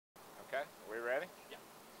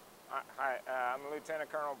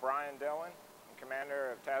Lieutenant Colonel Brian Dillon,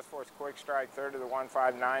 Commander of Task Force Quick Strike 3rd of the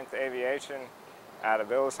 159th Aviation out of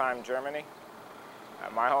Illesheim, Germany.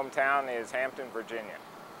 My hometown is Hampton, Virginia.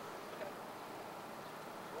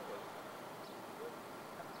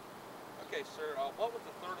 Okay, sir, what was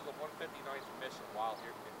the 3rd of the 159th mission while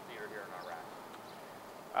here in theater here in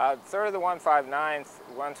Iraq? 3rd of the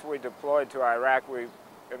 159th, once we deployed to Iraq, we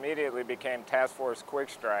immediately became Task Force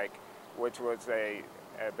Quick Strike, which was a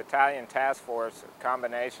battalion task force, a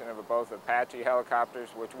combination of both Apache helicopters,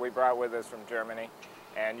 which we brought with us from Germany,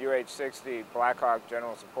 and UH-60 Black Hawk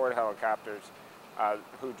General Support helicopters,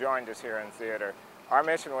 who joined us here in theater. Our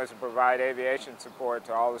mission was to provide aviation support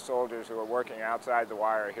to all the soldiers who were working outside the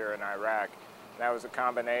wire here in Iraq. That was a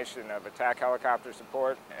combination of attack helicopter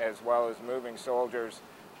support as well as moving soldiers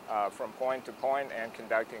from point to point and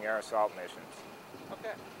conducting air assault missions.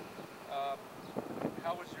 Okay.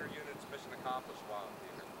 How was your unit's mission accomplished while in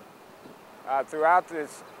theater? Throughout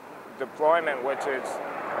this deployment, which is...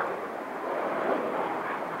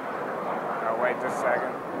 wait just a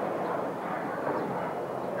second.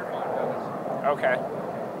 Okay.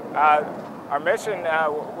 Our mission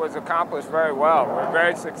was accomplished very well. We were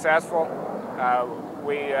very successful.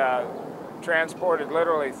 We transported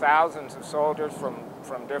literally thousands of soldiers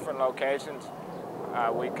from different locations.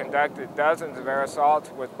 We conducted dozens of air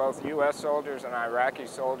assaults with both U.S. soldiers and Iraqi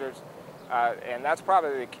soldiers. And that's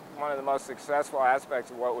probably one of the most successful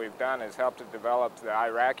aspects of what we've done, is help to develop the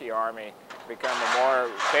Iraqi army become a more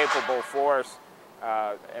capable force,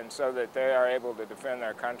 and so that they are able to defend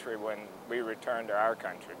their country when we return to our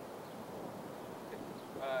country.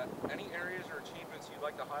 Any areas or achievements you'd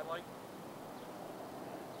like to highlight?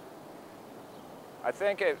 I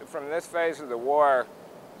think from this phase of the war,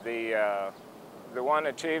 the one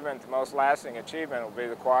achievement, the most lasting achievement, will be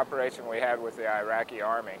the cooperation we had with the Iraqi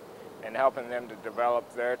army and helping them to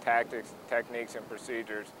develop their tactics, techniques, and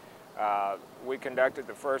procedures. We conducted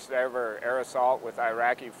the first ever air assault with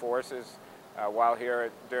Iraqi forces while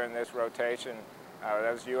here during this rotation.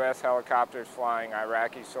 That was U.S. helicopters flying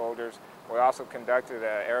Iraqi soldiers. We also conducted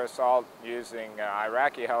an air assault using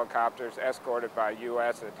Iraqi helicopters escorted by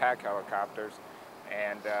U.S. attack helicopters.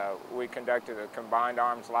 And we conducted a combined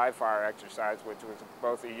arms live fire exercise, which was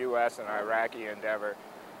both a U.S. and Iraqi endeavor.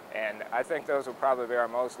 And I think those will probably be our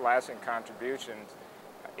most lasting contributions,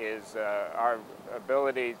 is our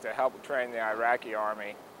ability to help train the Iraqi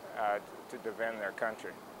army to defend their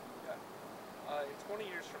country. Yeah. In 20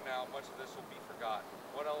 years from now, much of this will be forgotten.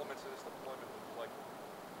 What elements of this deployment would you like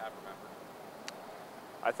to have remembered?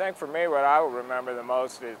 I think for me, what I will remember the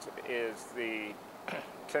most is the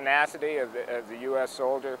tenacity of the U.S.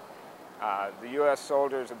 soldier, the U.S.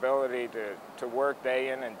 soldier's ability to work day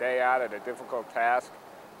in and day out at a difficult task.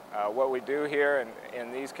 What we do here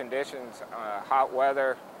in these conditions, hot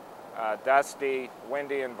weather, dusty,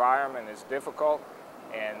 windy environment, is difficult,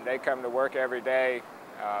 and they come to work every day.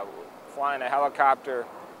 Flying a helicopter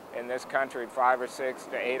in this country 5 or 6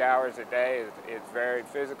 to 8 hours a day is very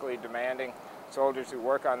physically demanding. Soldiers who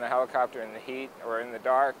work on the helicopter in the heat or in the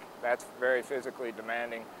dark, that's very physically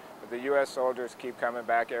demanding. But the U.S. soldiers keep coming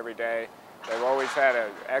back every day. They've always had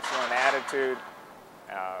an excellent attitude,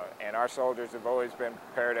 and our soldiers have always been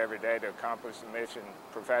prepared every day to accomplish the mission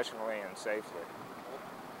professionally and safely.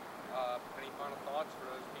 Any final thoughts for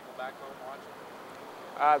those people back home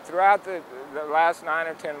watching? Throughout the last 9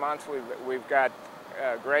 or 10 months, we've got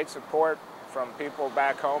great support from people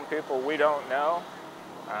back home, people we don't know,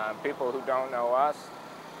 people who don't know us,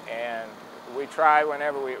 and we try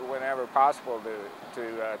whenever possible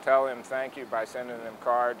to tell them thank you by sending them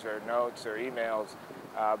cards or notes or emails.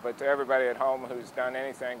 But to everybody at home who's done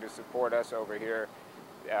anything to support us over here,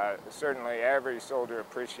 certainly every soldier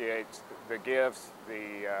appreciates the gifts,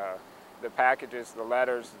 the packages, the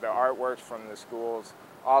letters, the artworks from the schools.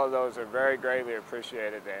 All of those are very greatly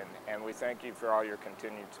appreciated, and we thank you for all your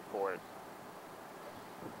continued support.